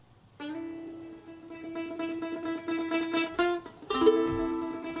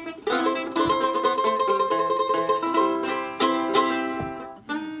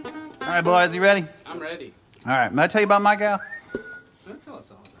right, boys, you ready? I'm ready. All right, may I tell you about my gal? Tell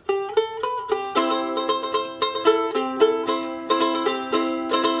us all about it.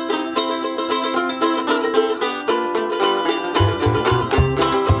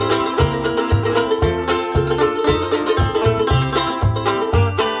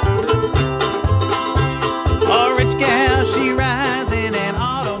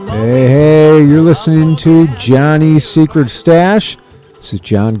 Hey, you're listening to Johnny's Secret Stash. This is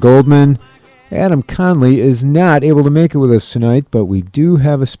John Goldman. Adam Conley is not able to make it with us tonight, but we do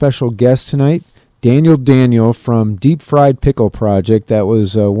have a special guest tonight, Daniel from Deep Fried Pickle Project. That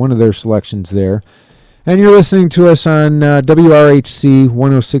was one of their selections there. And you're listening to us on WRHC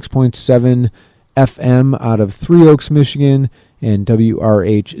 106.7 FM out of Three Oaks, Michigan, and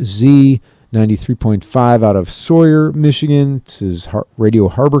WRHZ 93.5 out of Sawyer, Michigan. This is Radio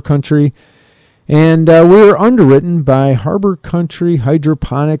Harbor Country. And we're underwritten by Harbor Country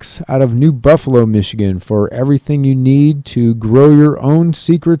Hydroponics out of New Buffalo, Michigan, for everything you need to grow your own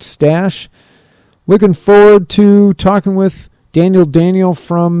secret stash. Looking forward to talking with Daniel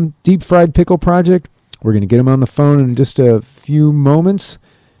from Deep Fried Pickle Project. We're going to get him on the phone in just a few moments,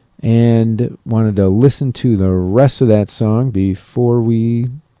 and wanted to listen to the rest of that song before we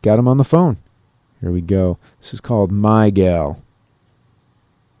got him on the phone. Here we go. This is called My Gal.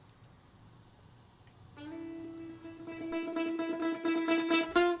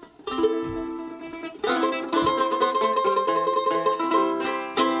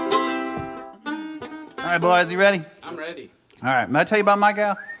 All right, boys, you ready? I'm ready. All right, may I tell you about my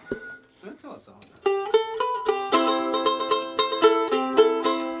gal? Tell us all about it.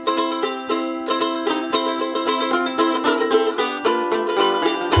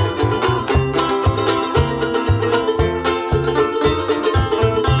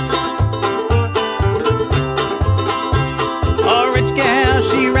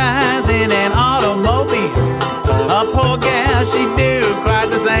 She do quite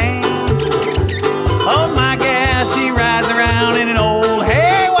the same. Oh, my gal, she rides around in an old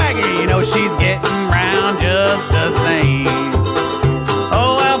hay wagon. You know she's getting round just the same.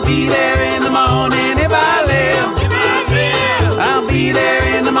 Oh, I'll be there in the morning if I live. I'll be there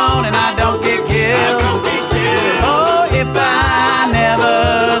in the morning, I don't get killed. Oh, if I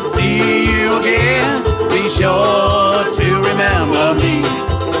never see you again, be sure to remember me.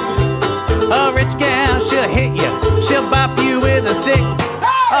 A rich gal, she'll hit you. She'll bop you with a stick.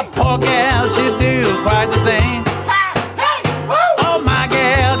 A poor gal should do quite the same. Oh, my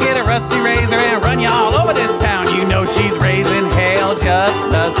gal, get a rusty razor and run you all over this town. You know she's raising hell just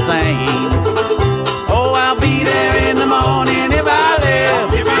the same. Oh, I'll be there in the morning if I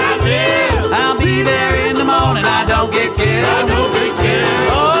live. I'll be there in the morning, I don't get killed.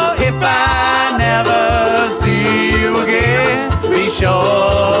 Oh, if I never see you again, be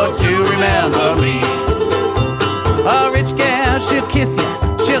sure to remember me. A rich gal, she'll kiss you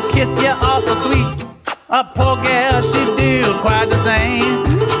awful sweet. A poor gal, she'll do quite the same.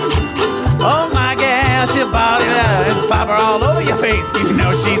 Oh, my gal, she'll ball it up and slobber all over your face. You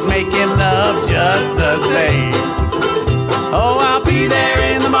know she's making love just the same. Oh, I'll be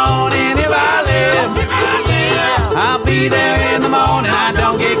there in the morning if I live. I'll be there in the morning, I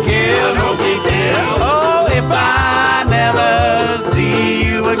don't get killed. Oh, if I never see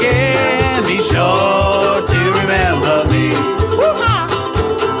you again, be sure to remember me.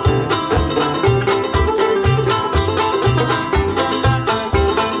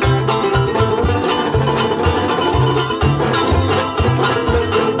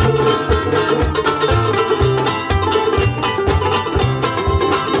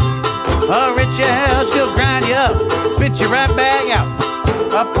 A rich gal, she'll grind you up, spit you right back out.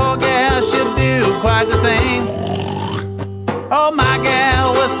 A poor gal, she'll do quite the same. Oh, my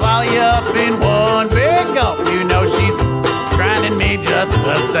gal will swallow you up in one big gulp. You know she's grinding me just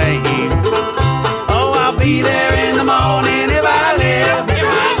the same. Oh, I'll be there in the morning if I live.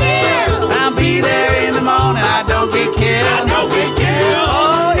 I'll be there in the morning, I don't get killed.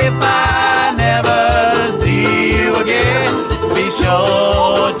 Oh, if I never see you again, be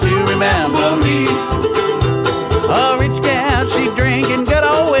sure to remember me. A rich gal, she drinking good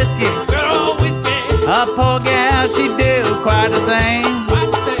old whiskey. A poor gal, she do quite the same.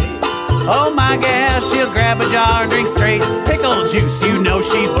 Oh, my gal, she'll grab a jar and drink straight pickle juice. You know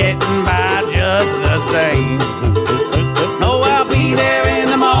she's getting by just the same. Oh, I'll be there in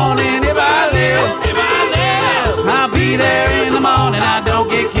the morning if I live. I'll be there in the morning, I don't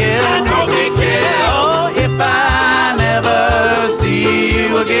get killed. Oh, if I never see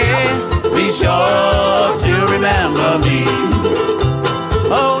you again, be sure to remember me.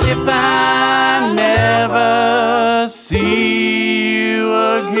 Oh, if I never see you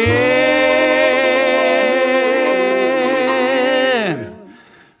again.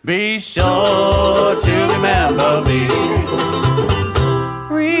 Be sure to remember me.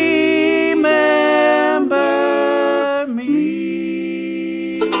 Remember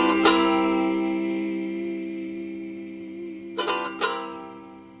me.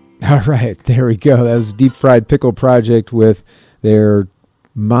 All right, there we go. That was Deep Fried Pickle Project with their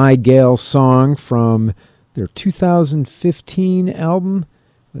My Gal song from their 2015 album.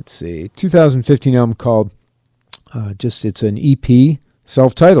 Let's see, 2015 album called it's an EP,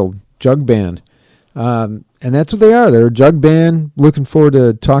 self-titled, Jug Band. And that's what they are. They're a jug band. Looking forward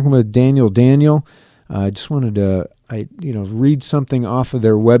to talking with Daniel. I just wanted to read something off of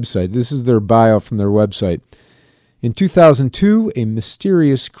their website. This is their bio from their website. In 2002, a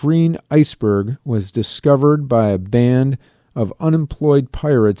mysterious green iceberg was discovered by a band of unemployed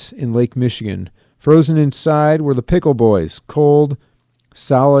pirates in Lake Michigan. Frozen inside were the Pickle Boys, cold,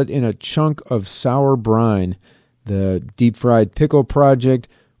 solid in a chunk of sour brine. The Deep Fried Pickle Project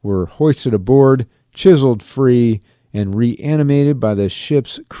were hoisted aboard, chiseled free, and reanimated by the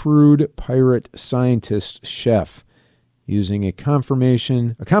ship's crude pirate scientist chef, using a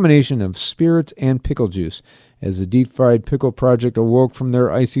combination of spirits and pickle juice. As the Deep Fried Pickle Project awoke from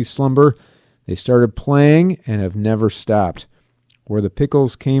their icy slumber, they started playing and have never stopped. Where the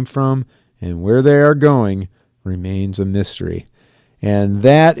pickles came from and where they are going remains a mystery. And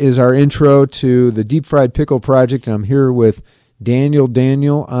that is our intro to the Deep Fried Pickle Project. And I'm here with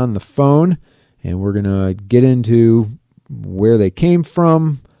Daniel on the phone, and we're going to get into where they came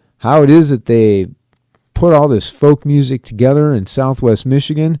from, how it is that they put all this folk music together in Southwest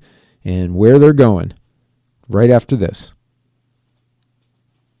Michigan, and where they're going right after this.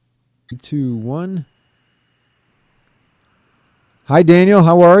 3, 2, 1. Hi, Daniel.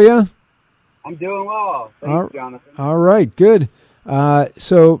 How are you? I'm doing well. Thanks, Jonathan. All right, good.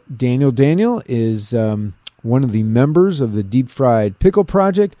 So Daniel is one of the members of the Deep Fried Pickle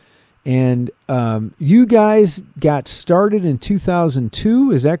Project, and you guys got started in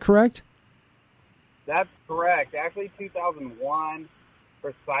 2002. Is that correct? That's correct. Actually, 2001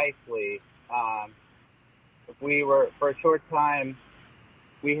 precisely. We were, for a short time,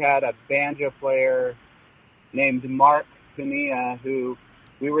 we had a banjo player named Mark Cunha, who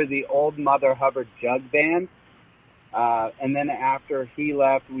we were the old Mother Hubbard Jug Band. And then after he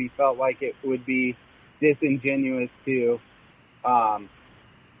left, we felt like it would be disingenuous to call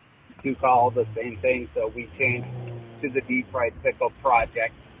the same thing, so we changed to the Deep Fried Pickle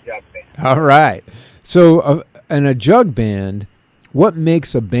Project Jug Band. All right. So, in a jug band, what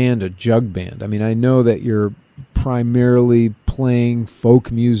makes a band a jug band? I mean, I know that you're primarily playing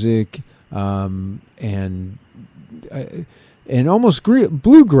folk music and almost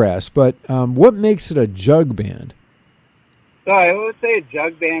bluegrass, but what makes it a jug band? So I would say a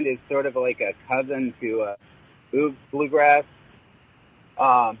jug band is sort of like a cousin to a bluegrass.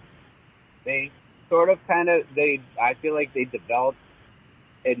 They sort of I feel like they developed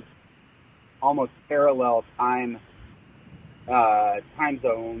in almost parallel time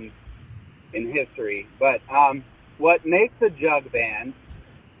zones in history. But what makes a jug band,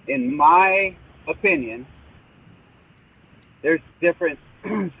 in my opinion, there's different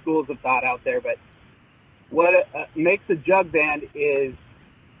schools of thought out there, but what makes a jug band is,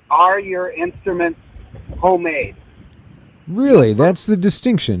 are your instruments homemade? Really? That's the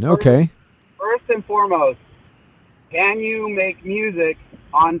distinction. Okay. First and foremost, can you make music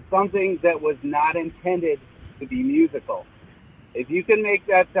on something that was not intended to be musical? If you can make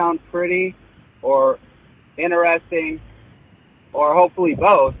that sound pretty or interesting, or hopefully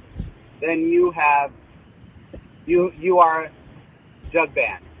both, then you are a jug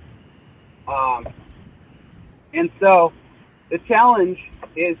band. And so the challenge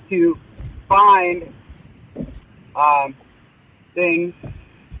is to find things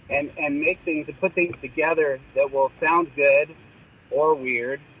and make things, to put things together that will sound good or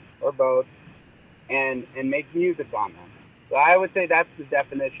weird or both, and make music on them. So I would say that's the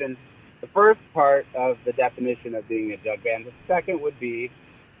definition, the first part of the definition of being a jug band. The second would be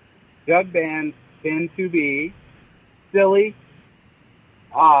jug bands tend to be silly,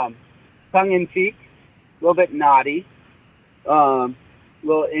 tongue-in-cheek, a little bit naughty,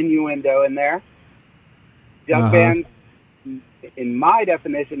 little innuendo in there. Jug bands, in my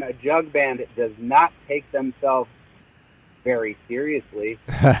definition, a jug band does not take themselves very seriously.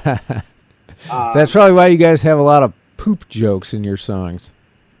 That's probably why you guys have a lot of poop jokes in your songs.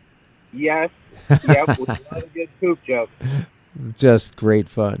 Yes. Yep, we love a good poop joke. Just great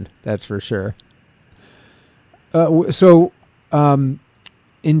fun, that's for sure.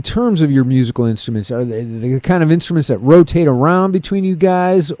 In terms of your musical instruments, are they the kind of instruments that rotate around between you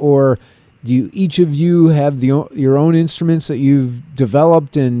guys, or Do you each of you have your own instruments that you've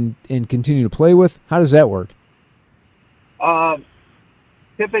developed and continue to play with? How does that work?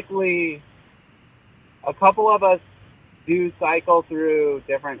 Typically, a couple of us do cycle through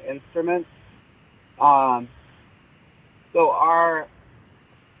different instruments. So our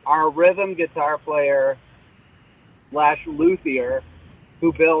rhythm guitar player / luthier,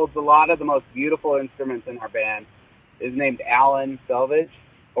 who builds a lot of the most beautiful instruments in our band, is named Alan Selvage,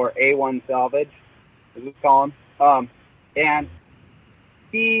 or A1 Salvage, as we call him. And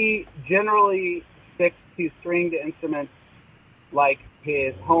he generally sticks to stringed instruments like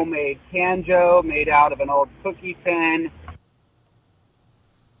his homemade banjo made out of an old cookie tin.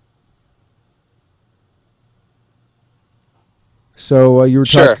 So you were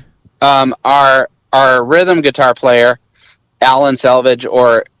Sure. talking... Our rhythm guitar player, Alan Selvage,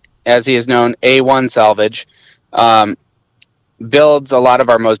 or as he is known, A1 Salvage, builds a lot of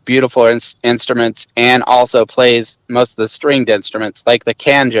our most beautiful instruments and also plays most of the stringed instruments, like the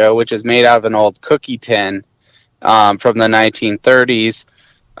banjo, which is made out of an old cookie tin from the 1930s.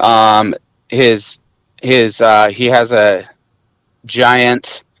 He has a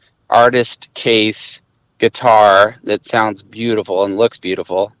giant artist case guitar that sounds beautiful and looks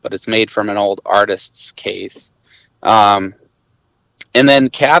beautiful, but it's made from an old artist's case. And then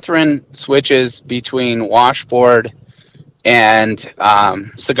Catherine switches between washboard and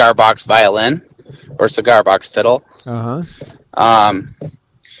cigar box violin or cigar box fiddle. Uh-huh.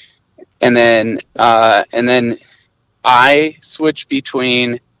 And then I switch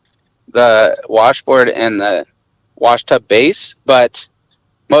between the washboard and the washtub bass, but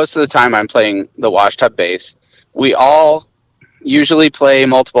most of the time I'm playing the washtub bass. We all usually play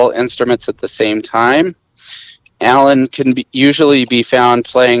multiple instruments at the same time. Alan can usually be found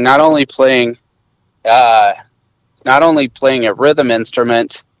playing not only playing a rhythm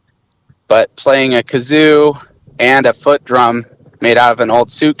instrument, but playing a kazoo and a foot drum made out of an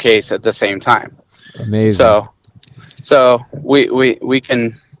old suitcase at the same time. Amazing. So we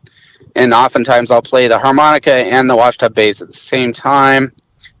can, and oftentimes I'll play the harmonica and the washtub bass at the same time,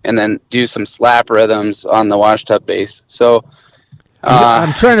 and then do some slap rhythms on the washtub bass. So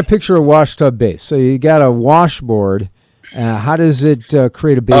I'm trying to picture a washtub bass. So you got a washboard. How does it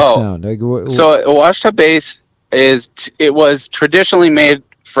create a bass sound? So a washtub bass was traditionally made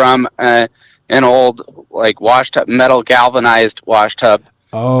from an old like washtub, metal galvanized washtub.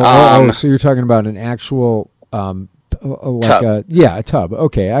 So you're talking about an actual tub. A tub.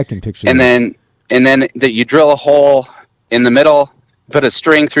 Okay, I can picture. And then that you drill a hole in the middle, put a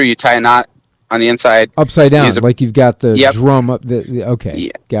string through, you tie a knot on the inside. Upside down, like you've got the drum up.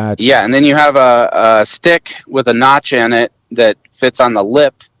 Okay, gotcha. Yeah, and then you have a stick with a notch in it that fits on the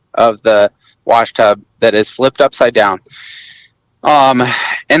lip of the washtub that is flipped upside down. And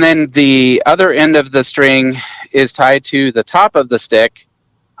then the other end of the string is tied to the top of the stick.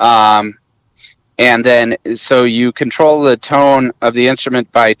 And then so you control the tone of the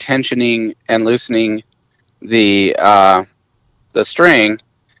instrument by tensioning and loosening the string,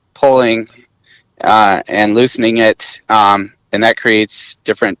 pulling and loosening it, and that creates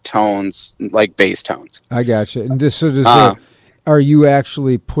different tones, like bass tones. I gotcha. And are you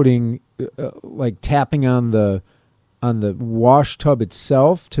actually putting like tapping on the wash tub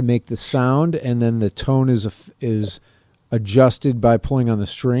itself to make the sound, and then the tone is adjusted by pulling on the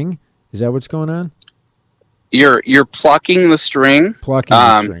string? Is that what's going on? You're plucking the string.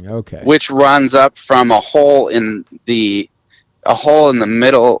 Okay. Which runs up from a hole in the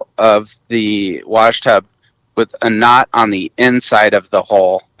middle of the wash tub with a knot on the inside of the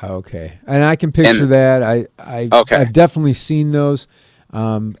hole. Okay. And I can picture that. I've definitely seen those.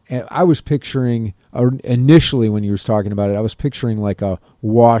 And I was picturing, initially when you were talking about it, I was picturing like a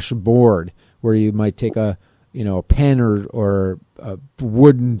washboard where you might take a pen or a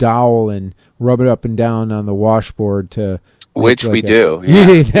wooden dowel and rub it up and down on the washboard to... Which we do.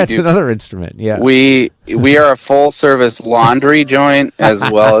 Yeah, that's another instrument. Yeah, we are a full service laundry joint as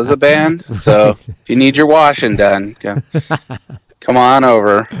well as a band. So if you need your washing done, come on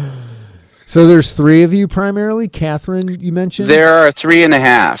over. So there's three of you primarily. Catherine, you mentioned there are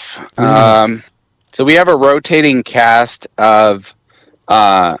 3.5. So we have a rotating cast of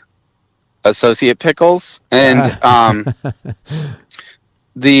associate pickles, and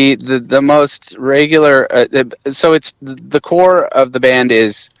the most regular, so it's the core of the band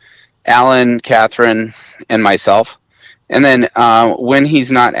is Alan, Catherine, and myself. And then when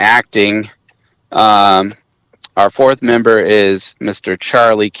he's not acting, our fourth member is Mr.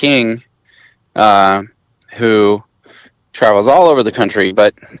 Charlie King, who travels all over the country.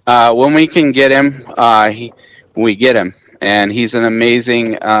 But when we can get him, we get him. and he's an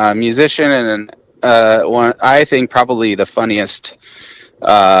amazing musician and one, I think probably the funniest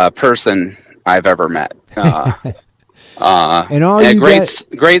person I've ever met. And all and you great guys,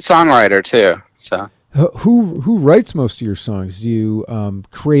 great songwriter too. So who writes most of your songs? Do you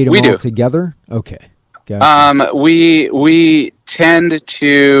create them We all do. together? Okay, gotcha. We tend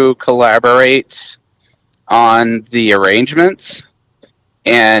to collaborate on the arrangements,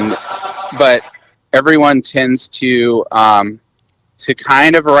 but everyone tends to kind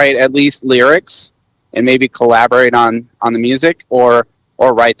of write at least lyrics and maybe collaborate on the music or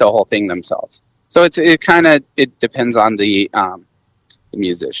write the whole thing themselves. So it depends on the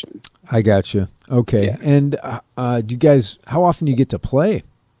musician. I got you. Okay, Yeah. and do you guys? How often do you get to play?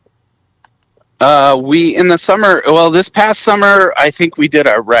 We in the summer. Well, this past summer, I think we did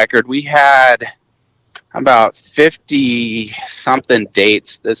a record. We had about 50 something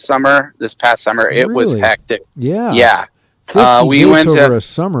dates this past summer. It was Really? hectic. Yeah, Yeah. 50 We dates went over to a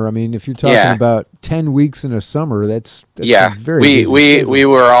summer. I mean, if you're talking Yeah. about 10 weeks in a summer, that's yeah. a very We busy we schedule. we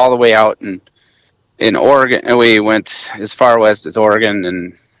were all the way out in Oregon, and we went as far west as Oregon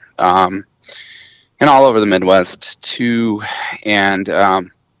and all over the Midwest too, and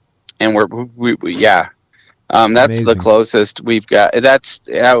we yeah. That's Amazing. the closest we've got.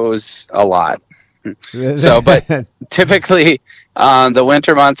 That was a lot. So, but typically, the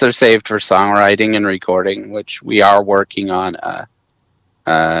winter months are saved for songwriting and recording, which we are working on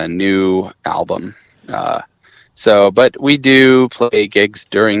a new album. But we do play gigs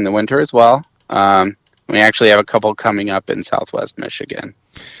during the winter as well. We actually have a couple coming up in Southwest Michigan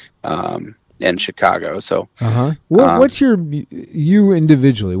and Chicago. So, What's you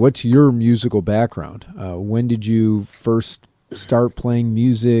individually? What's your musical background? When did you first start playing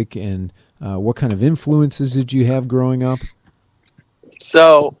music, and what kind of influences did you have growing up?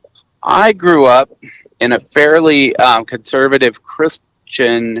 So I grew up in a fairly conservative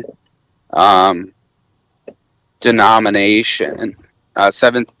Christian denomination,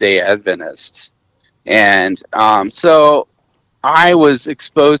 Seventh-day Adventists. And so I was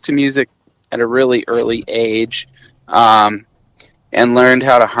exposed to music at a really early age and learned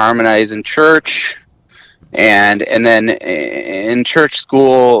how to harmonize in church. And then in church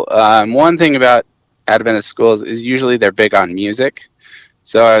school, one thing about Adventist schools is usually they're big on music.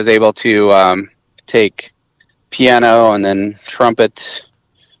 So I was able to take piano and then trumpet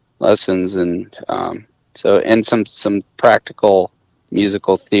lessons and some practical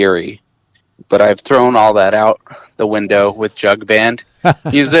musical theory. But I've thrown all that out the window with jug band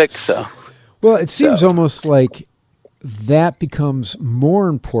music. So Well, it seems almost like that becomes more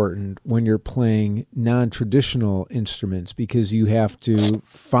important when you're playing non-traditional instruments, because you have to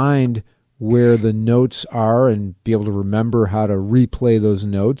find where the notes are and be able to remember how to replay those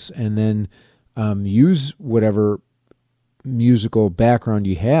notes, and then use whatever musical background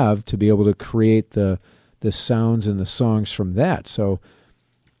you have to be able to create the sounds and the songs from that. So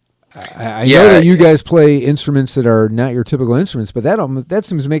I know that you guys play instruments that are not your typical instruments, but that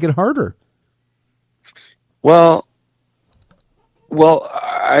seems to make it harder. Well,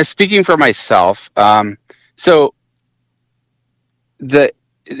 speaking for myself, so the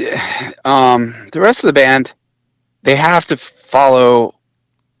rest of the band, they have to follow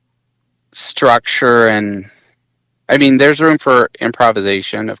structure, and I mean, there's room for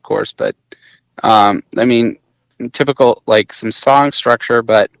improvisation, of course, but I mean, typical like some song structure,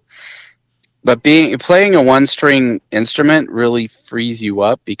 but playing a one-string instrument really frees you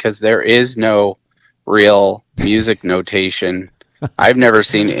up because there is no real music notation. I've never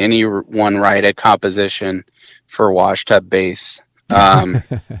seen anyone write a composition for washtub bass.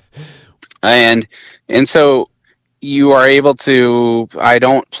 And so you are able to, I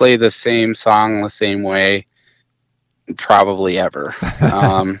don't play the same song the same way probably ever.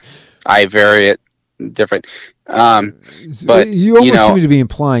 I vary it different. But you almost seem to be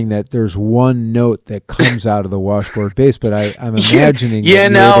implying that there's one note that comes out of the washboard bass, but I'm imagining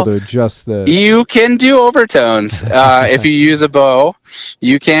that you're able to adjust the... You can do overtones. If you use a bow,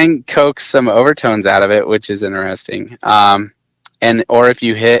 you can coax some overtones out of it, which is interesting. Or if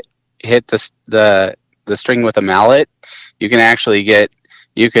you hit the string with a mallet, you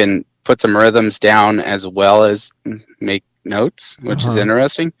can put some rhythms down as well as make notes, which is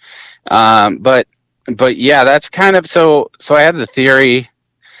interesting. But yeah, that's kind of so I had the theory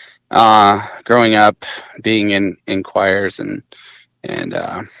growing up, being in choirs and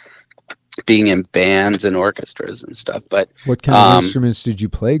being in bands and orchestras and stuff. But what kind of instruments did you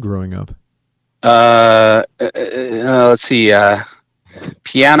play growing up? Let's see,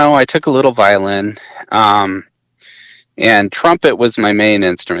 piano. I took a little violin, and trumpet was my main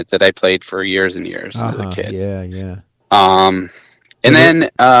instrument that I played for years and years as a kid. Yeah. And then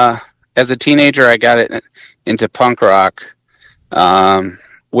as a teenager, I got into punk rock,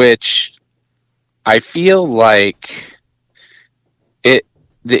 which I feel like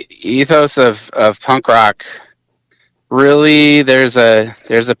the ethos of punk rock. Really, there's a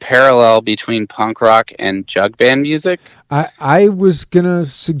parallel between punk rock and jug band music. I was gonna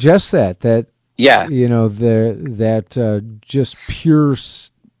suggest that Yeah, just pure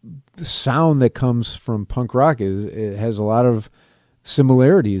sound that comes from punk rock it has a lot of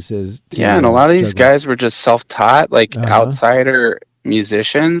similarities and a lot of these jug band. guys were just self-taught, like outsider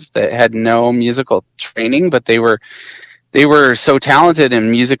musicians that had no musical training, but they were so talented and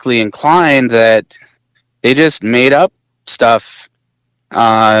musically inclined that they just made up stuff,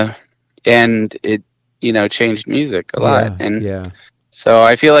 and it changed music a lot. And so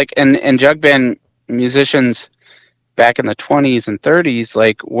I feel like and jug band musicians back in the 20s and 30s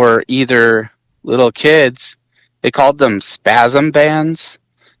were either little kids. They called them spasm bands.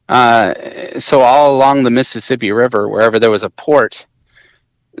 So all along the Mississippi River, wherever there was a port,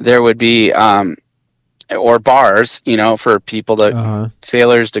 there would be or bars, for people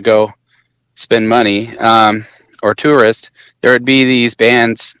sailors to go spend money, or tourists. There would be these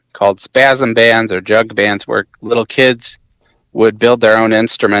bands called spasm bands or jug bands where little kids would build their own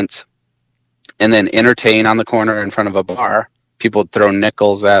instruments and then entertain on the corner in front of a bar. People would throw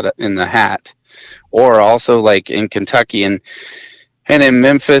nickels at it in the hat. Or also like in Kentucky and in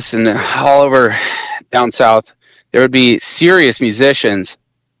Memphis and all over down south, there would be serious musicians.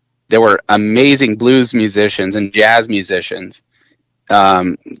 There were amazing blues musicians and jazz musicians,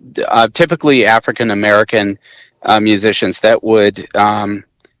 typically African American musicians that would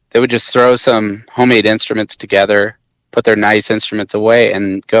just throw some homemade instruments together, put their nice instruments away,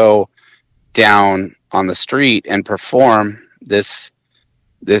 and go down on the street and perform this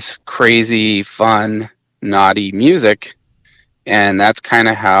crazy, fun, naughty music. And that's kind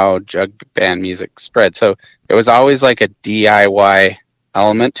of how jug band music spread. So there was always like a DIY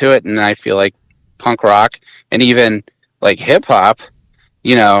element to it, and I feel like punk rock and even like hip hop,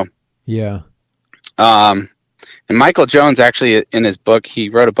 and Michael Jones actually in his book, he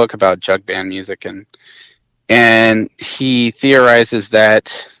wrote a book about jug band music, and he theorizes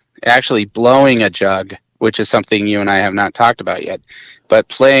that actually blowing a jug, which is something you and I have not talked about yet, but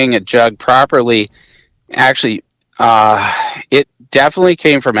playing a jug properly, actually, it definitely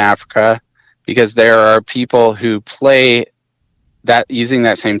came from Africa, because there are people who play that using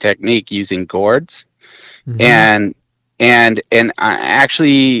that same technique using gourds, and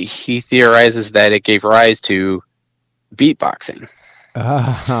actually he theorizes that it gave rise to beatboxing.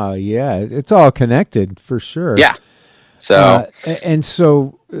 Yeah, it's all connected for sure. Yeah. So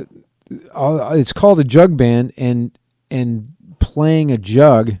it's called a jug band, and playing a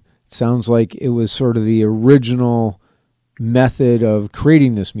jug sounds like it was sort of the original method of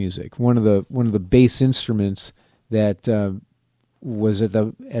creating this music. One of the bass instruments that was at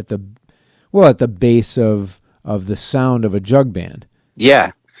the base of the sound of a jug band.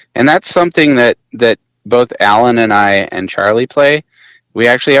 Yeah, and that's something that both Alan and I and Charlie play. We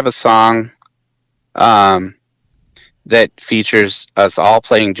actually have a song that features us all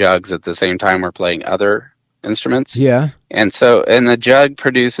playing jugs at the same time we're playing other instruments. Yeah. And the jug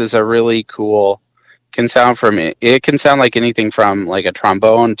produces a really cool, it can sound like anything from like a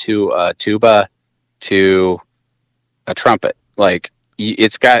trombone to a tuba to a trumpet. Like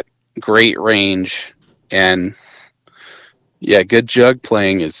it's got great range, and yeah, good jug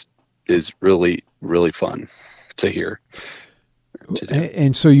playing is really, really fun to hear.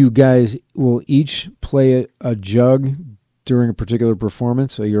 And so you guys will each play a jug during a particular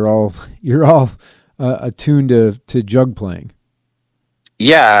performance. So you're all attuned to jug playing.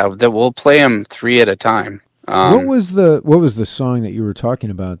 Yeah, that we'll play them 3 at a time. What was the song that you were talking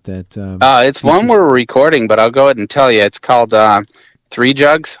about? That it's one we're recording, but I'll go ahead and tell you. It's called 3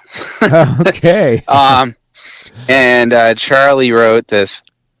 Jugs. Okay. And Charlie wrote this,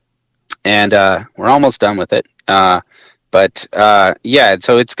 and we're almost done with it. But yeah,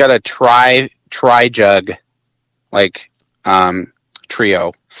 so it's got a tri jug, like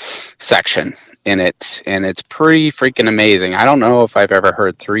trio section in it, and it's pretty freaking amazing. I don't know if I've ever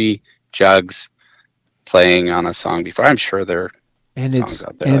heard 3 jugs playing on a song before. I'm sure there are songs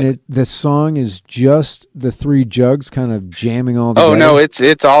out there. The song is just the 3 jugs kind of jamming all together. Oh no,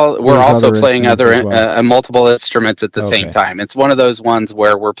 it's all. We're also playing other multiple instruments at the same time. It's one of those ones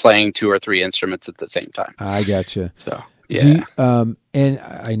where we're playing 2 or 3 instruments at the same time. I gotcha. So yeah. And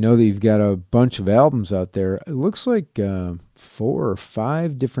I know that you've got a bunch of albums out there. It looks like 4 or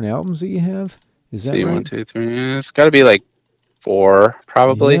 5 different albums that you have. Is that right? 1, 2, 3. It's got to be like 4,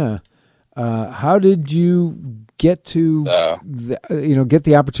 probably. Yeah. How did you get to get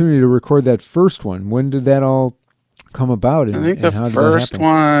the opportunity to record that first one? When did that all come about? And, I think and how the did first that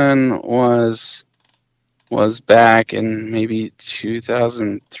happen? one was back in maybe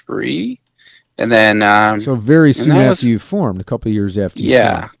 2003, and then So very soon that after was- you formed, a couple of years after you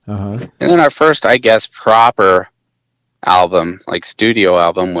Yeah. formed. and then our first, I guess, proper album, like studio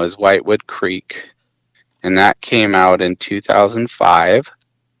album, was Whitewood Creek, and that came out in 2005,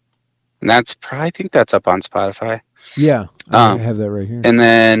 and I think that's up on Spotify. Yeah, I have that right here. And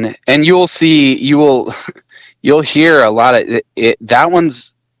then, and you'll hear a lot of it. That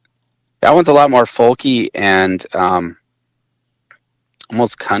one's a lot more folky and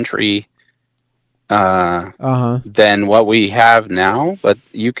almost country than what we have now. But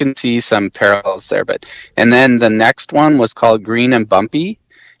you can see some parallels there. And then the next one was called Green and Bumpy,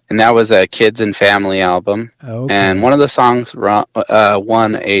 and that was a kids and family album. Okay. And one of the songs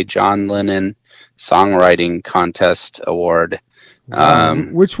won a John Lennon songwriting contest award. Wow.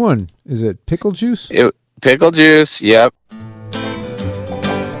 Which one is it? Pickle Juice? Pickle Juice, yep.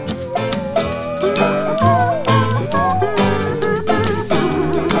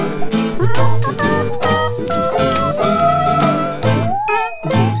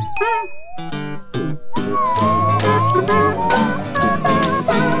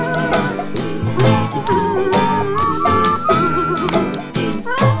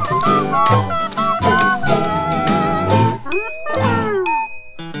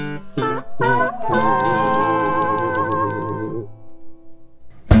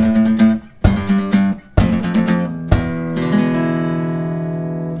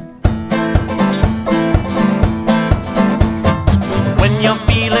 When you're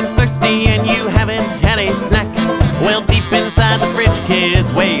feeling thirsty and you haven't had a snack, well, deep inside the fridge,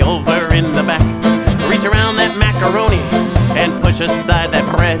 kids, way over in the back, reach around that macaroni and push aside that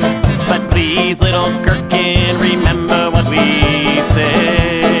bread. But please, little gherkin, remember what we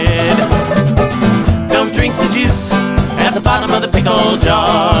said. Don't drink the juice at the bottom of the pickle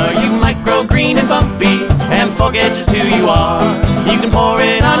jar. You might grow green and bumpy and forget just who you are. You can pour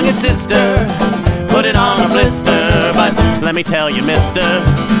it on your sister, put it on a blister, but let me tell you, mister,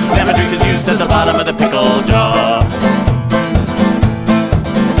 never drink the juice at the bottom of the pickle jar.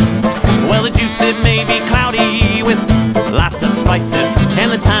 Well, the juice, it may be cloudy with lots of spices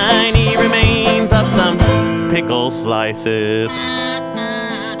and the tiny remains of some pickle slices.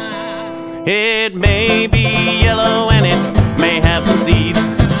 It may be yellow and it may have some seeds,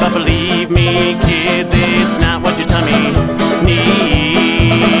 but believe me, kids, it's not what your tummy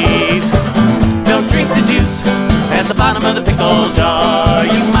needs. Don't drink the juice at the bottom of the pickle jar.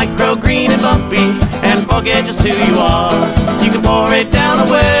 You might grow green and bumpy and forget just who you are. You can pour it down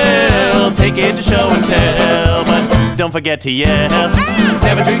a well, take it to show and tell, but don't forget to yell.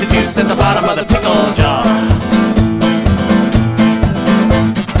 Never drink the juice at the bottom of the pickle jar.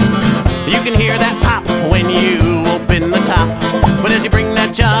 You can hear that pop when you open the top, but as you bring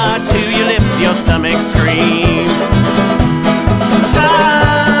that jar to your lips, your stomach screams, stop!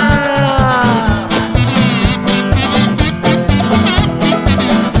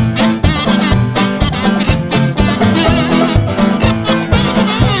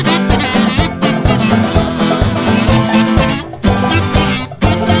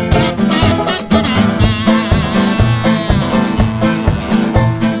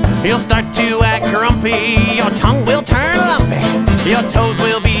 You'll start to act grumpy, your tongue will turn lumpy, your toes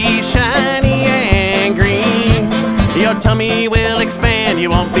will be shiny and green, your tummy will expand,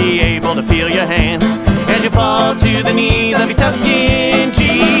 you won't be able to feel your hands as you fall to the knees of your tough skin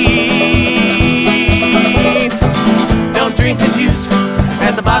jeans. Don't drink the juice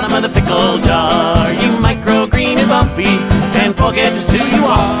at the bottom of the pickle jar. You might grow green and bumpy and forget just who you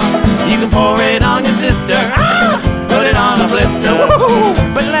are. You can pour it on your sister, put it on a blister. Woo-hoo.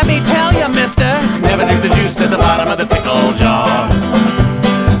 But let me tell you, mister, never drink the juice at the bottom of the pickle jar.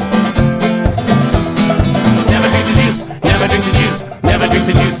 Never drink the juice, never drink the juice, never drink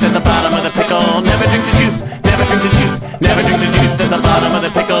the juice at the bottom of the pickle. Never drink the juice, never drink the juice, never drink the juice at the bottom of the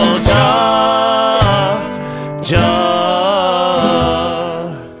pickle jar.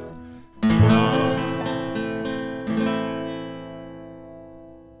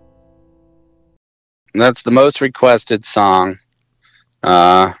 That's the most requested song.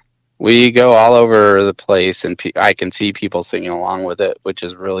 We go all over the place, and I can see people singing along with it, which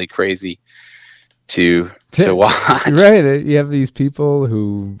is really crazy to watch. Right, you have these people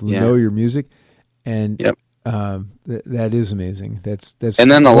who know your music, and yep. That is amazing. That's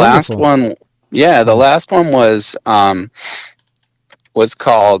and then the wonderful. last one, the last one was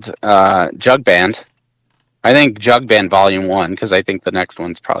called Jug Band, I think Jug Band Volume 1, because I think the next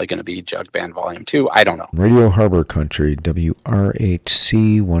one's probably going to be Jug Band Volume 2. I don't know. Radio Harbor Country,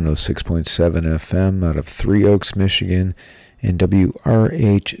 WRHC 106.7 FM out of Three Oaks, Michigan, and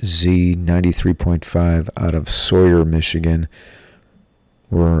WRHZ 93.5 out of Sawyer, Michigan,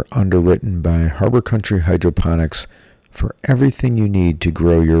 were underwritten by Harbor Country Hydroponics for everything you need to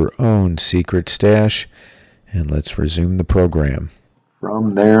grow your own secret stash. And let's resume the program.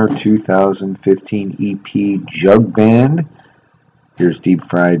 From their 2015 EP Jug Band, here's Deep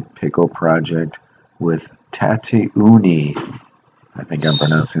Fried Pickle Project with Tati Uni. I think I'm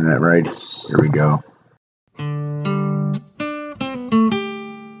pronouncing that right. Here we go.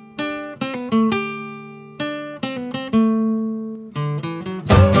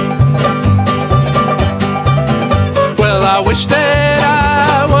 Well, I wish that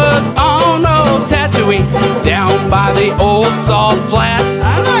I was on old Tatooine, down by the old salt flats.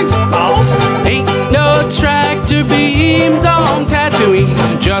 I like salt. Ain't no tractor beams on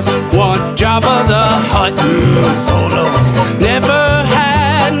Tatooine, just one Jabba the Hutt solo. Never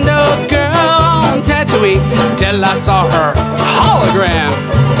had no girl on Tatooine till I saw her hologram.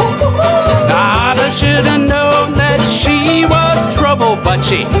 I should've known that she was trouble, but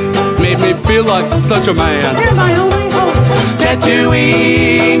she made me feel like such a man. You're my only hope.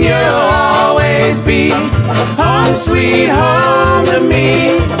 Tatooine, you'll always be home sweet home to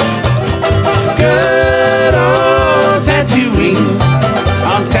me. Good old Tatooine.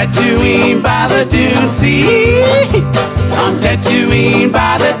 I'm Tatooine by the Dune Sea. I'm Tatooine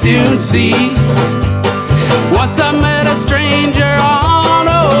by the Dune Sea. Once I met a stranger on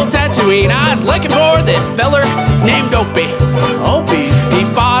old Tatooine. I was looking for this feller named Opie. Opie? He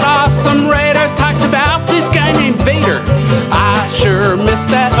fought off some raiders, talked about this guy named Vader. I sure miss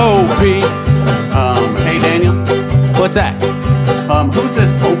that Opie. Hey Daniel. What's that? Who's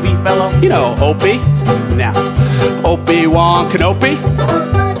this Opie fellow? You know Opie. Now, Obi-Wan Kenobi.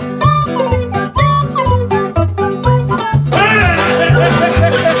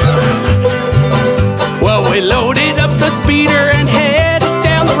 Well, we loaded up the speeder and headed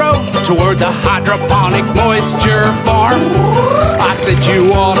down the road toward the hydroponic moisture farm. I said,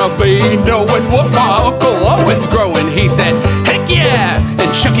 you ought to be knowing what my Uncle Owen's growing. He said, heck yeah,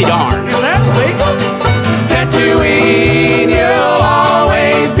 and shucky darn. Is that legal? Tatooine, you'll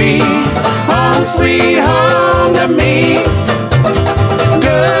always be home sweet home to me.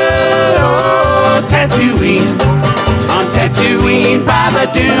 Good old Tatooine. I'm Tatooine by the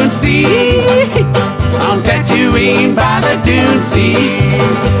Dune Sea. I'm Tatooine by the Dune Sea.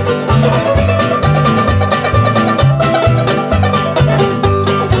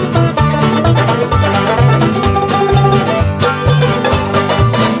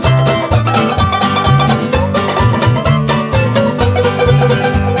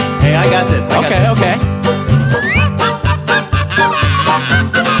 Hey, I got this. Okay.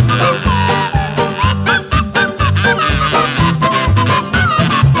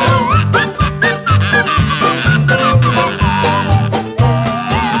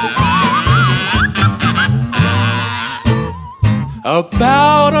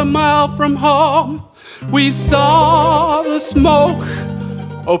 About a mile from home, we saw the smoke.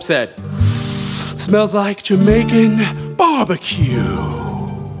 Ope said, smells like Jamaican barbecue.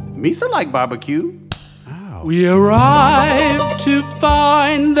 Misa like barbecue. Ow. We arrived to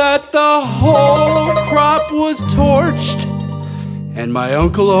find that the whole crop was torched, and my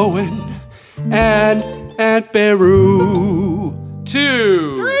Uncle Owen and Aunt Beru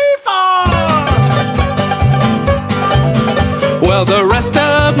too. 3, 4. Well, the rest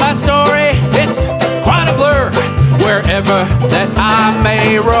of my story, it's quite a blur. Wherever that I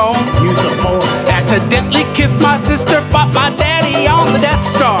may roam, use the force. Accidentally kissed my sister, fought my daddy on the Death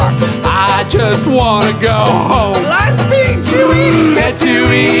Star. I just wanna go home. Lightspeed Chewie,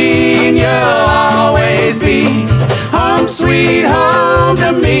 Tatooine, you'll always be home sweet home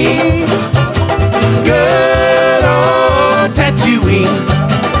to me. Good old Tatooine.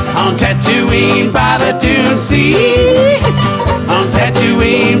 I'm Tatooine by the Dune Sea. I'm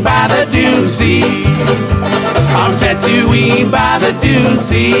Tatooine by the Dune Sea. I'm Tatooine by the Dune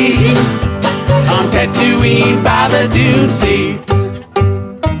Sea. I'm Tatooine by the Dune Sea.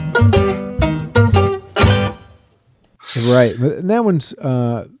 Right. And that one's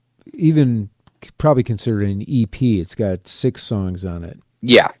even probably considered an EP. It's got 6 songs on it.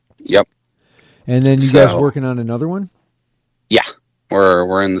 Yeah. Yep. And then you guys working on another one? Yeah.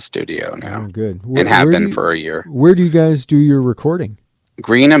 We're in the studio now. Oh, good. And have been for a year. Where do you guys do your recording?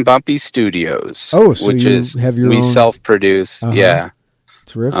 Green and Bumpy Studios. Oh, so which you is have your we own... self-produce. Uh-huh. Yeah.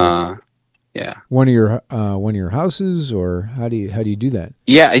 Terrific. Yeah. One of your houses, or how do you do that?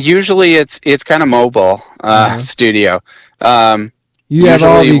 Yeah, usually it's kind of mobile studio. You have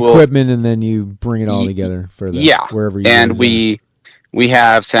all the Usually we'll- equipment, and then you bring it all together for wherever you and guys we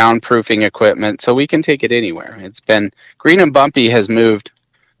have soundproofing equipment, so we can take it anywhere. It's been Green and Bumpy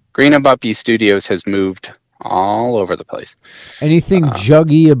Studios has moved all over the place. are. Anything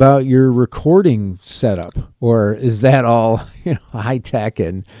juggy about your recording setup, or is that all high tech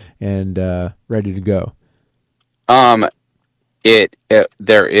and ready to go?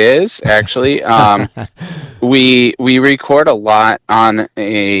 There is actually. We record a lot on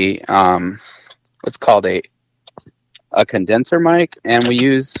a what's called a condenser mic, and we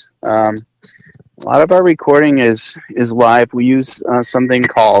use a lot of our recording is live. We use something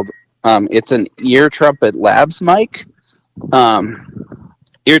called it's an Ear Trumpet Labs mic.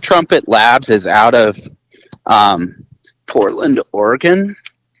 Ear Trumpet Labs is out of Portland, Oregon,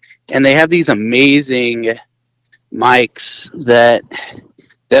 and they have these amazing mics that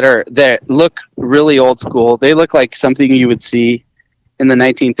look really old school. They look like something you would see in the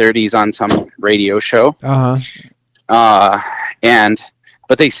 1930s on some radio show.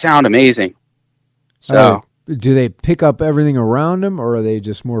 But they sound amazing. So do they pick up everything around them, or are they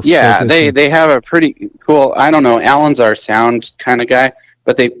just more? Yeah, they have a pretty cool. I don't know. Alan's our sound kind of guy,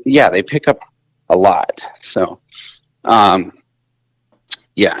 but they pick up a lot. So,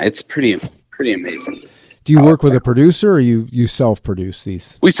 it's pretty amazing. Do you work with a producer, or you self-produce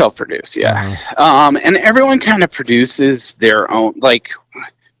these? We self-produce, yeah. And everyone kind of produces their own. Like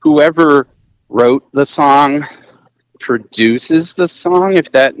whoever wrote the song produces the song,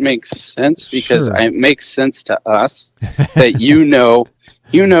 if that makes sense, because it makes sense to us that you know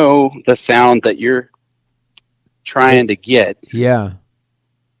the sound that you're trying to get. Yeah.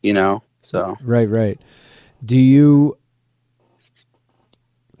 So right. Do you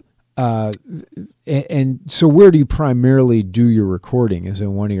and so where do you primarily do your recording? Is it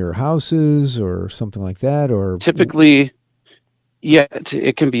one of your houses or something like that, or typically? Yeah,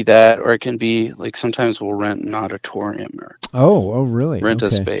 it can be that, or it can be like sometimes we'll rent an auditorium or really rent a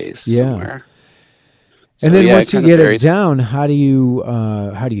space somewhere. And then once you get it down, how do you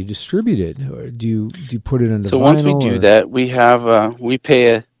distribute it? Or do you put it into vinyl? So once we do that, we have we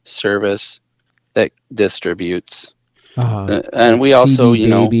pay a service that distributes, and we also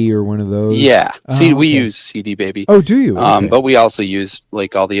CD Baby or one of those. Yeah, we use CD Baby. Oh, do you? Okay. But we also use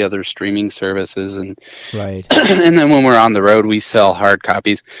like all the other streaming services, and right. And then when we're on the road, we sell hard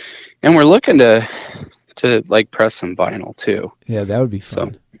copies, and we're looking to like press some vinyl too. Yeah, that would be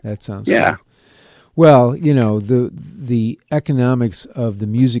fun. So, that sounds good. Well, the economics of the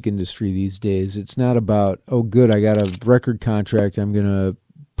music industry these days, it's not about, oh, good, I got a record contract, I'm going to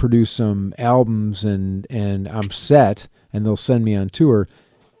produce some albums and I'm set, and they'll send me on tour.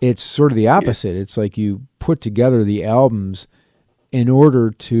 It's sort of the opposite. It's like you put together the albums in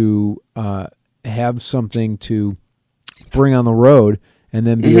order to have something to bring on the road and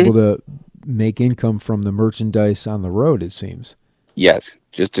then be able to make income from the merchandise on the road, it seems. Yes,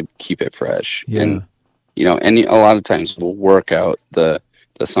 just to keep it fresh. Yeah. And and a lot of times we'll work out the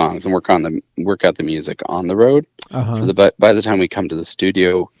songs and work out the music on the road. So by the time we come to the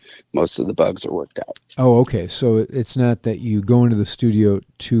studio, most of the bugs are worked out. Oh, okay. So it's not that you go into the studio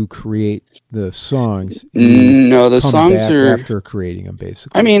to create the songs. No, the songs are after creating them,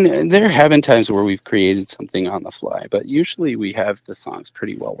 basically. I mean, there have been times where we've created something on the fly, but usually we have the songs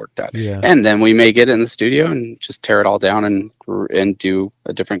pretty well worked out. Yeah. And then we may get in the studio and just tear it all down and do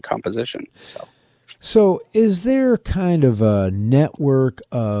a different composition. So is there kind of a network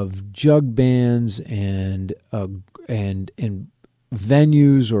of jug bands and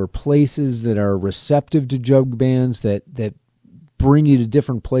venues or places that are receptive to jug bands that bring you to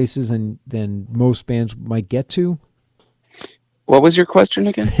different places than most bands might get to? What was your question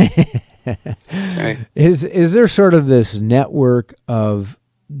again? Sorry. Is there sort of this network of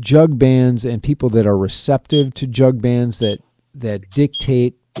jug bands and people that are receptive to jug bands that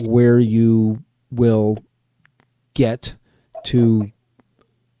dictate where you will get to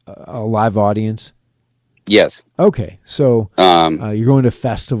a live audience? Yes. Okay, so you're going to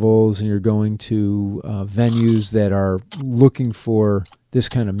festivals and you're going to venues that are looking for this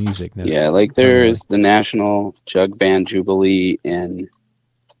kind of music. Yeah, like there's the National Jug Band Jubilee at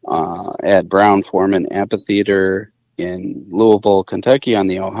Brown Forman Amphitheater in Louisville, Kentucky, on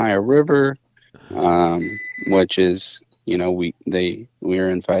the Ohio River, which is we are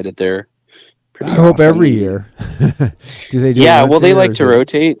invited there. I hope every year. Do they do? Yeah, well, they like to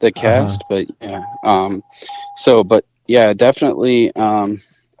rotate the cast, but yeah. Definitely.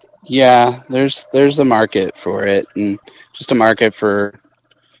 There's a market for it, and just a market for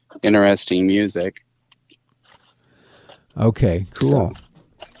interesting music. Okay, cool.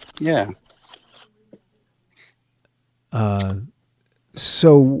 Yeah.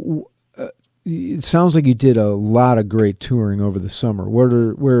 So it sounds like you did a lot of great touring over the summer.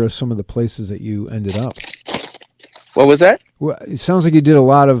 Where are some of the places that you ended up? What was that? Well, it sounds like you did a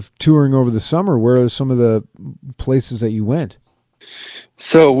lot of touring over the summer. Where are some of the places that you went?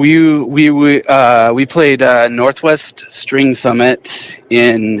 So we played Northwest String Summit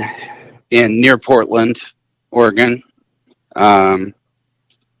in near Portland, Oregon, and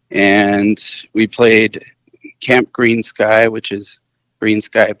we played Camp Green Sky, which is Green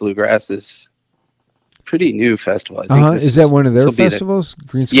Sky Bluegrass is pretty new festival. I think Is that one of their festivals?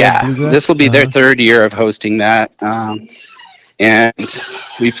 Green Sky Bluegrass? This will be their third year of hosting that. And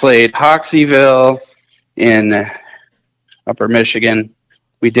we played Hoxeyville in Upper Michigan.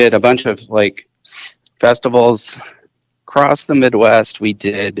 We did a bunch of like festivals across the Midwest. We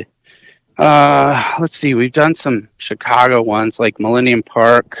did, let's see, we've done some Chicago ones like Millennium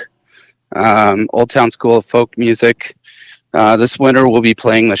Park, Old Town School of Folk Music. This winter we'll be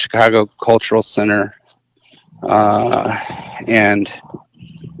playing the Chicago Cultural Center, and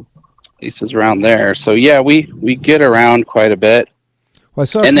places around there. So yeah, we get around quite a bit. Well, I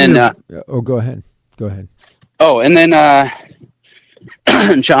saw and then go ahead. Oh, and then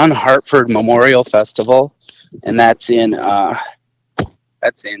John Hartford Memorial Festival, and that's in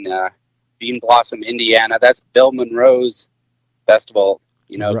Bean Blossom, Indiana. That's Bill Monroe's festival.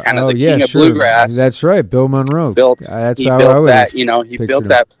 You know, kind of the king of bluegrass. That's right, Bill Monroe. He built that. You know, he built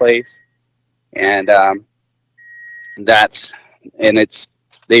that place, and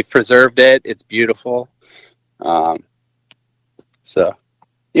they've preserved it. It's beautiful. So,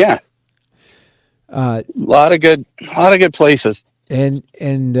 yeah, a lot of good places. And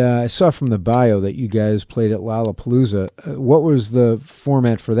I saw from the bio that you guys played at Lollapalooza. What was the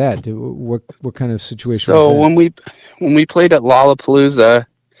format for that? What kind of situation was that? So when we played at Lollapalooza,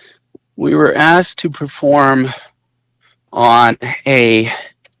 we were asked to perform on a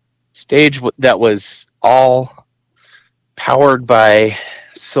stage that was all powered by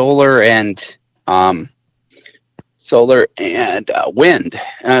solar and wind.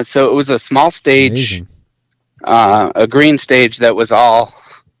 So it was a small stage. Amazing. A green stage that was all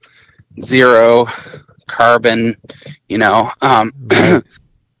zero carbon, you know, Right.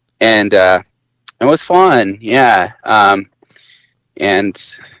 and it was fun. Yeah.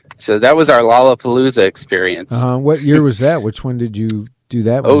 And so that was our Lollapalooza experience. What year was that? Which one did you do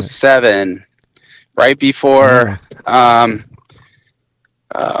that with? 2007, right before, Amy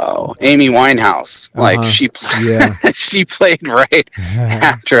Winehouse. Like she played right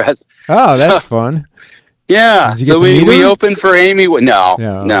after us. Oh, that's fun. Yeah, so we opened for Amy.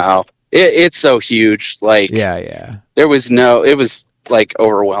 No. It's so huge. Like, yeah. It was like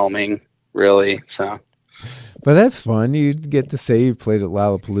overwhelming, really. So, but that's fun. You get to say you played at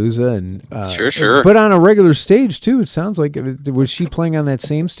Lollapalooza and sure. But on a regular stage too. It sounds like was she playing on that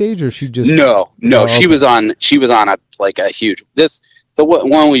same stage, or she just no. She was on a huge. The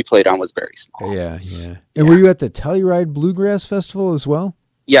one we played on was very small. Yeah. And were you at the Telluride Bluegrass Festival as well?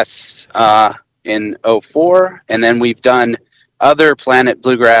 Yes. In 2004, and then we've done other Planet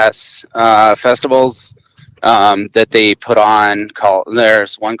Bluegrass festivals that they put on.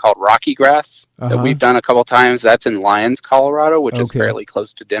 There's one called Rocky Grass that we've done a couple times. That's in Lyons, Colorado, which is fairly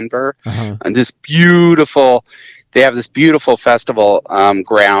close to Denver. And they have this beautiful festival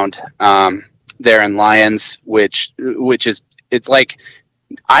ground there in Lyons, which is, it's like,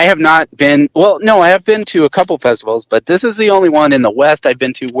 I have not been, well, no, I have been to a couple festivals, but this is the only one in the West I've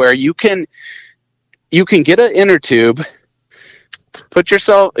been to where you can get an inner tube, put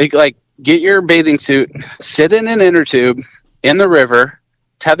yourself, like, get your bathing suit, sit in an inner tube in the river,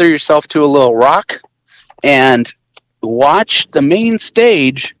 tether yourself to a little rock, and watch the main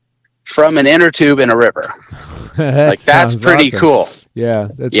stage from an inner tube in a river. That's pretty awesome. Cool. Yeah,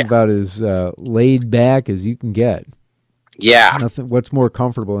 that's about as laid back as you can get. Yeah. What's more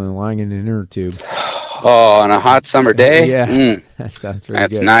comfortable than lying in an inner tube? Oh, on a hot summer day? Yeah. That sounds pretty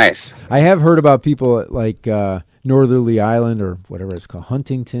good. That's nice. I have heard about people at like Northerly Island or whatever it's called,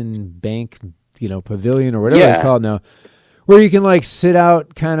 Huntington Bank, Pavilion or whatever they call it now, where you can like sit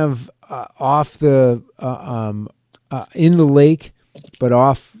out kind of off the in the lake, but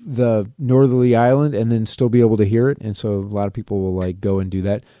off the Northerly Island, and then still be able to hear it. And so a lot of people will like go and do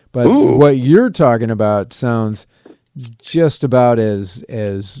that. But what you're talking about sounds just about as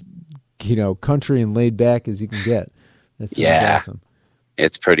country and laid back as you can get. That sounds awesome.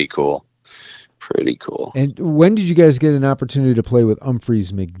 It's pretty cool. Pretty cool. And when did you guys get an opportunity to play with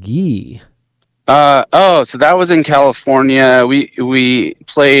Humphreys McGee? So that was in California. We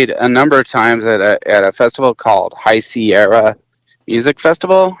played a number of times at a festival called High Sierra Music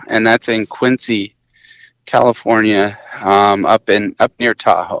Festival, and that's in Quincy, California, up near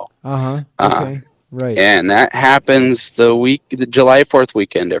Tahoe. Okay. Right. And that happens the July 4th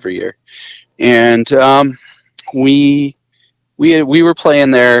weekend every year. And we were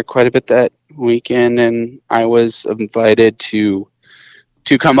playing there quite a bit that weekend, and I was invited to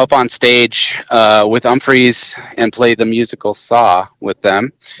come up on stage with Humphreys and play the musical Saw with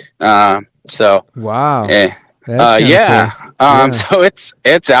them. So wow. Yeah. Cool. So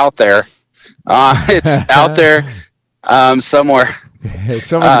it's out there. It's out there somewhere.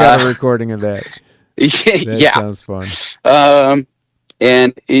 Someone got a recording of that. Yeah. Sounds fun.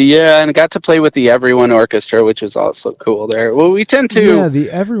 And got to play with the Everyone Orchestra, which is also cool there. Well, we tend to... Yeah, the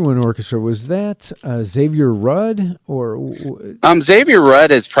Everyone Orchestra, was that Xavier Rudd? Or Xavier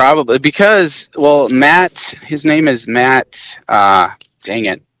Rudd is probably... Because, well, Matt, his name is Matt... dang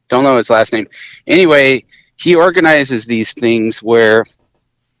it, don't know his last name. Anyway, he organizes these things where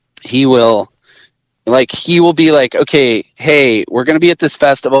he will be like, okay, hey, we're going to be at this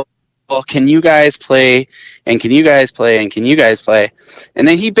festival. Can you guys play? And can you guys play? And can you guys play? And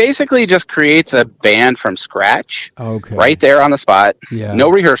then he basically just creates a band from scratch. Okay. Right there on the spot. Yeah. No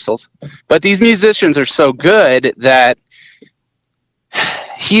rehearsals. But these musicians are so good that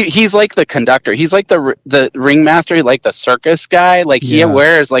he's like the conductor. He's like the ringmaster, like the circus guy. Like he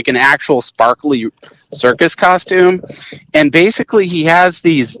wears like an actual sparkly circus costume. And basically he has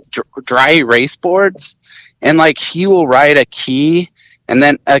these dry erase boards, and like he will write a key and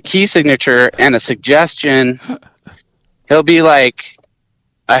then a key signature and a suggestion. He'll be like,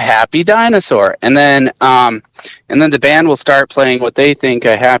 a happy dinosaur. And then the band will start playing what they think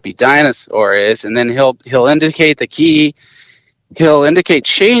a happy dinosaur is. And then he'll indicate the key. He'll indicate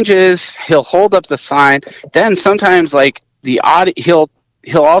changes. He'll hold up the sign. Then sometimes like he'll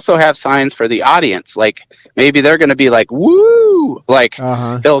also have signs for the audience. Like maybe they're going to be like, woo, like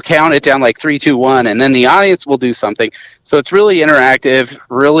he'll count it down like 3, 2, 1. And then the audience will do something. So it's really interactive,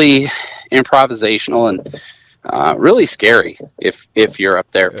 really improvisational, and really scary if you're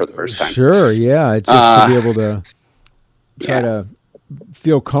up there for the first time. Sure. Yeah. It's just to be able to try to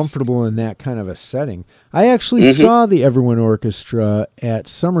feel comfortable in that kind of a setting. I actually saw the Everyone Orchestra at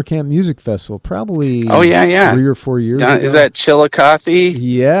Summer Camp Music Festival probably 3 or 4 years ago. Is that Chillicothe?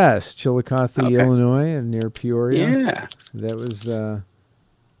 Yes, Chillicothe, Illinois, and near Peoria. Yeah. That was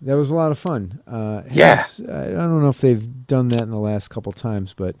a lot of fun. I don't know if they've done that in the last couple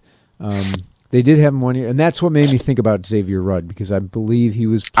times, but they did have him one year, and that's what made me think about Xavier Rudd, because I believe he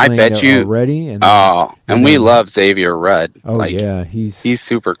was playing there already. And we love Xavier Rudd. Oh, yeah, he's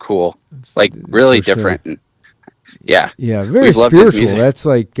super cool, like really different. Sure. And, very spiritual. That's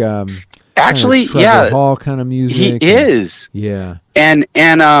like actually, kind of Trevor Hall kind of music. He is, and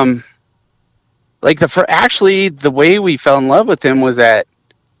like the way we fell in love with him was at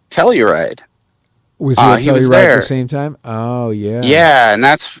Telluride. Was he at Telluride at the same time? Oh, yeah. Yeah, and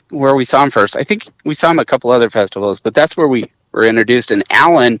that's where we saw him first. I think we saw him at a couple other festivals, but that's where we were introduced. And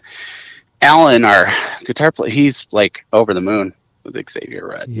Alan, our guitar player, he's like over the moon with Xavier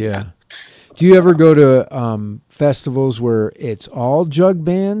Rudd. Yeah. Do you ever go to festivals where it's all jug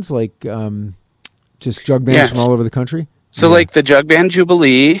bands, like just jug bands from all over the country? So like the Jug Band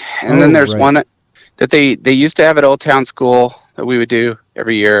Jubilee, and then there's one that they used to have at Old Town School that we would do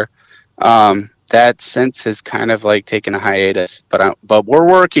every year. That since has kind of like taken a hiatus, but we're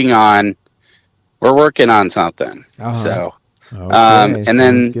working on something. So, and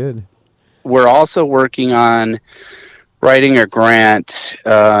then we're also working on writing a grant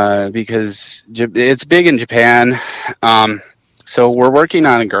because it's big in Japan. So we're working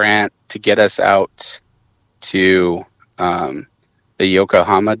on a grant to get us out to the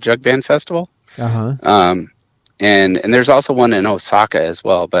Yokohama Jug Band Festival. And there's also one in Osaka as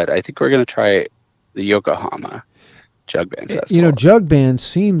well, but I think we're going to try the Yokohama Jug Band Festival. You know, jug band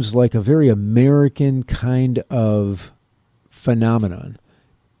seems like a very American kind of phenomenon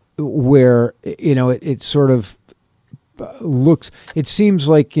where, you know, it sort of looks, it seems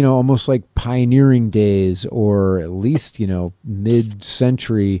like, you know, almost like pioneering days, or at least, you know,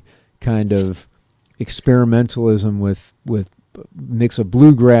 mid-century kind of experimentalism with mix of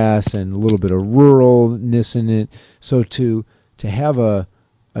bluegrass and a little bit of ruralness in it. So to have a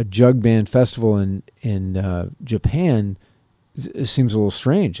jug band festival in Japan seems a little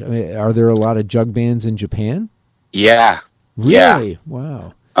strange. I mean, are there a lot of jug bands in Japan? Yeah. Really? Yeah.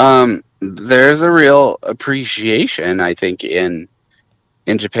 Wow. There's a real appreciation, I think, in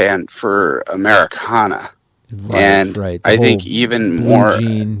Japan for Americana. Right, and right. I think even more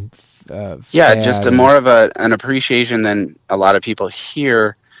Jean, Yeah, just fad. more of an appreciation than a lot of people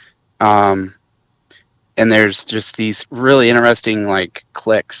hear. And there's just these really interesting like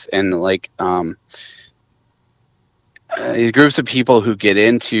cliques and like these groups of people who get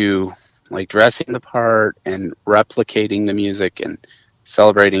into like dressing the part and replicating the music and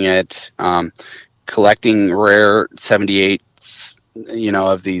celebrating it, collecting rare 78s,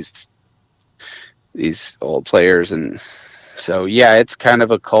 of these old players. And so, yeah, it's kind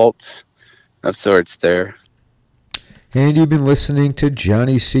of a cult of sorts there. And you've been listening to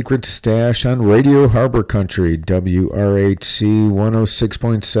Johnny's Secret Stash on Radio Harbor Country, WRHC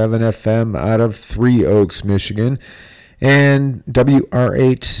 106.7 FM out of Three Oaks, Michigan, and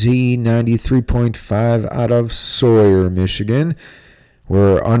WRHC 93.5 out of Sawyer, Michigan.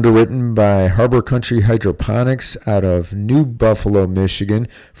 We're underwritten by Harbor Country Hydroponics out of New Buffalo, Michigan,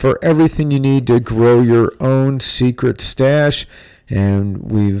 for everything you need to grow your own secret stash. And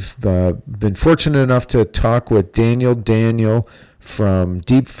we've been fortunate enough to talk with Daniel from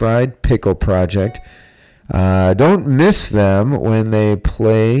Deep Fried Pickle Project. Don't miss them when they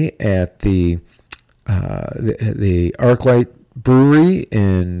play at the Arclight Brewery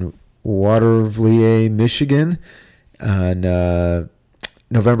in Watervliet, Michigan on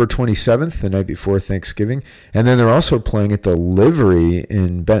November 27th, the night before Thanksgiving. And then they're also playing at the Livery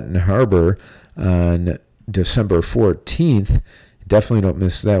in Benton Harbor on December 14th. Definitely don't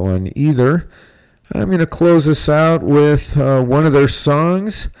miss that one either. I'm going to close this out with one of their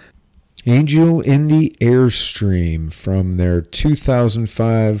songs, Angel in the Airstream, from their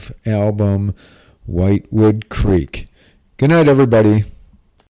 2005 album, Whitewood Creek. Good night, everybody.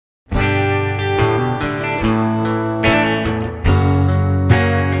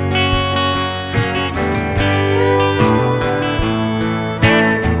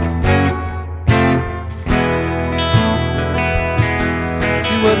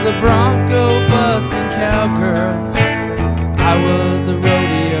 Was a bronco busting cowgirl. I was a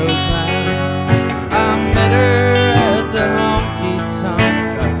rodeo clown. I met her at the honky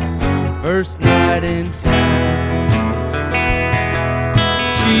tonk, first night in town.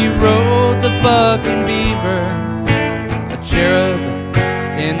 She rode the bucking beaver, a cherub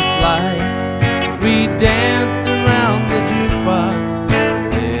in flight. We danced around the jukebox,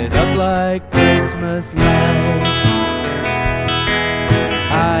 lit up like Christmas lights.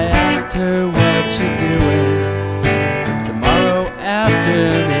 I asked her what you doing tomorrow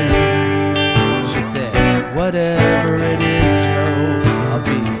afternoon. She said, whatever it is, Joe, I'll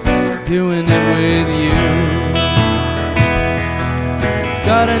be doing it with you.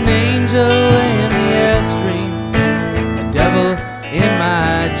 Got an angel in the airstream, a devil in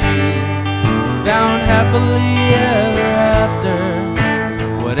my jeans, down happily ever after,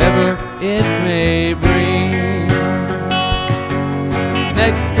 whatever it may bring.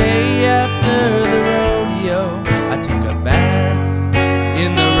 Next day after the rodeo, I took a bath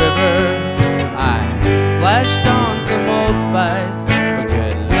in the river. I splashed on some Old Spice for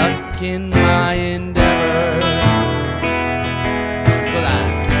good luck in my endeavor. Well,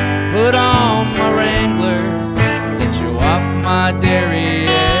 I put on my Wranglers, let you off my derriere.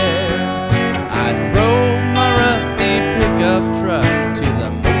 I drove my rusty pickup truck to the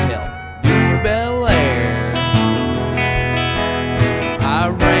Motel New Bel Air. I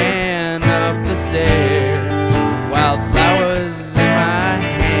ran up the stairs, wildflowers in my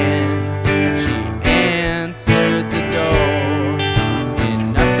hand. She answered the door in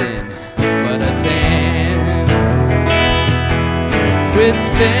nothing but a tan. We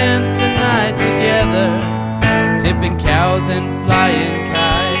spent the night together, tipping cows and flying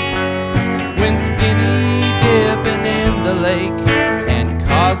kites, went skinny dipping in the lake, and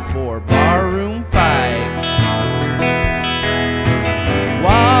caused 4 barroom fights.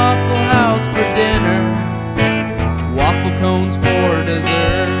 Waffle House for dinner, waffle cones for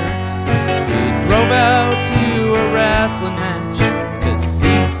dessert. We drove out to a wrestling match to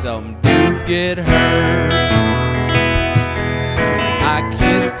see some dudes get hurt. I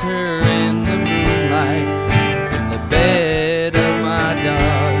kissed her in the moonlight in the bed of my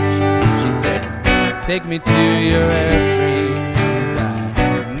Dodge. She said, take me to your Airstream, 'cause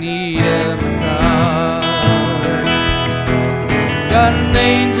I need a massage. Got an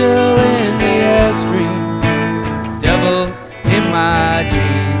angel in the Airstream, devil in my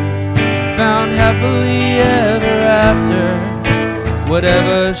jeans, found happily ever after,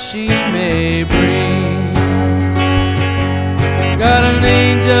 whatever she may bring. Got an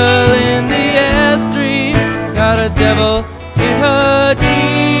angel in the Airstream, got a devil in her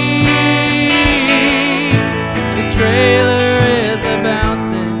jeans. The trailer is a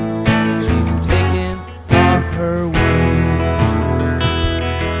bouncing, she's taking off her wings.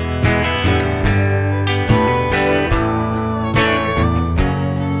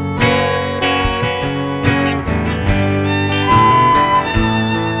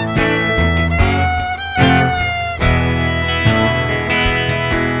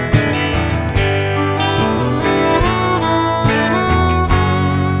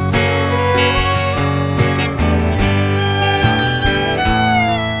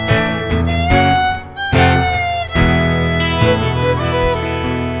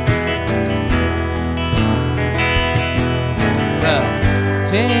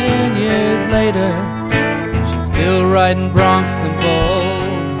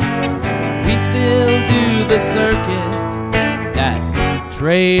 the circuit, that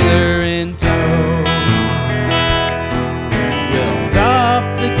trailer in tow. We'll drop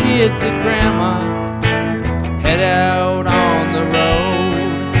the kids at grandma's, head out on the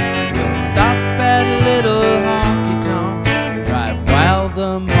road. We'll stop at little honky-tonks, drive while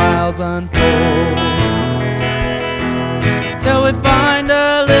the miles unfold, till we find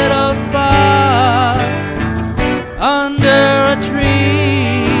a little spot under a tree.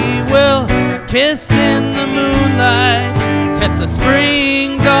 We'll kiss in the moonlight, test the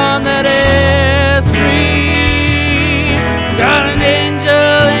springs on that Airstream. Got an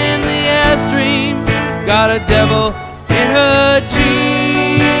angel in the Airstream, got a devil in her Jeep.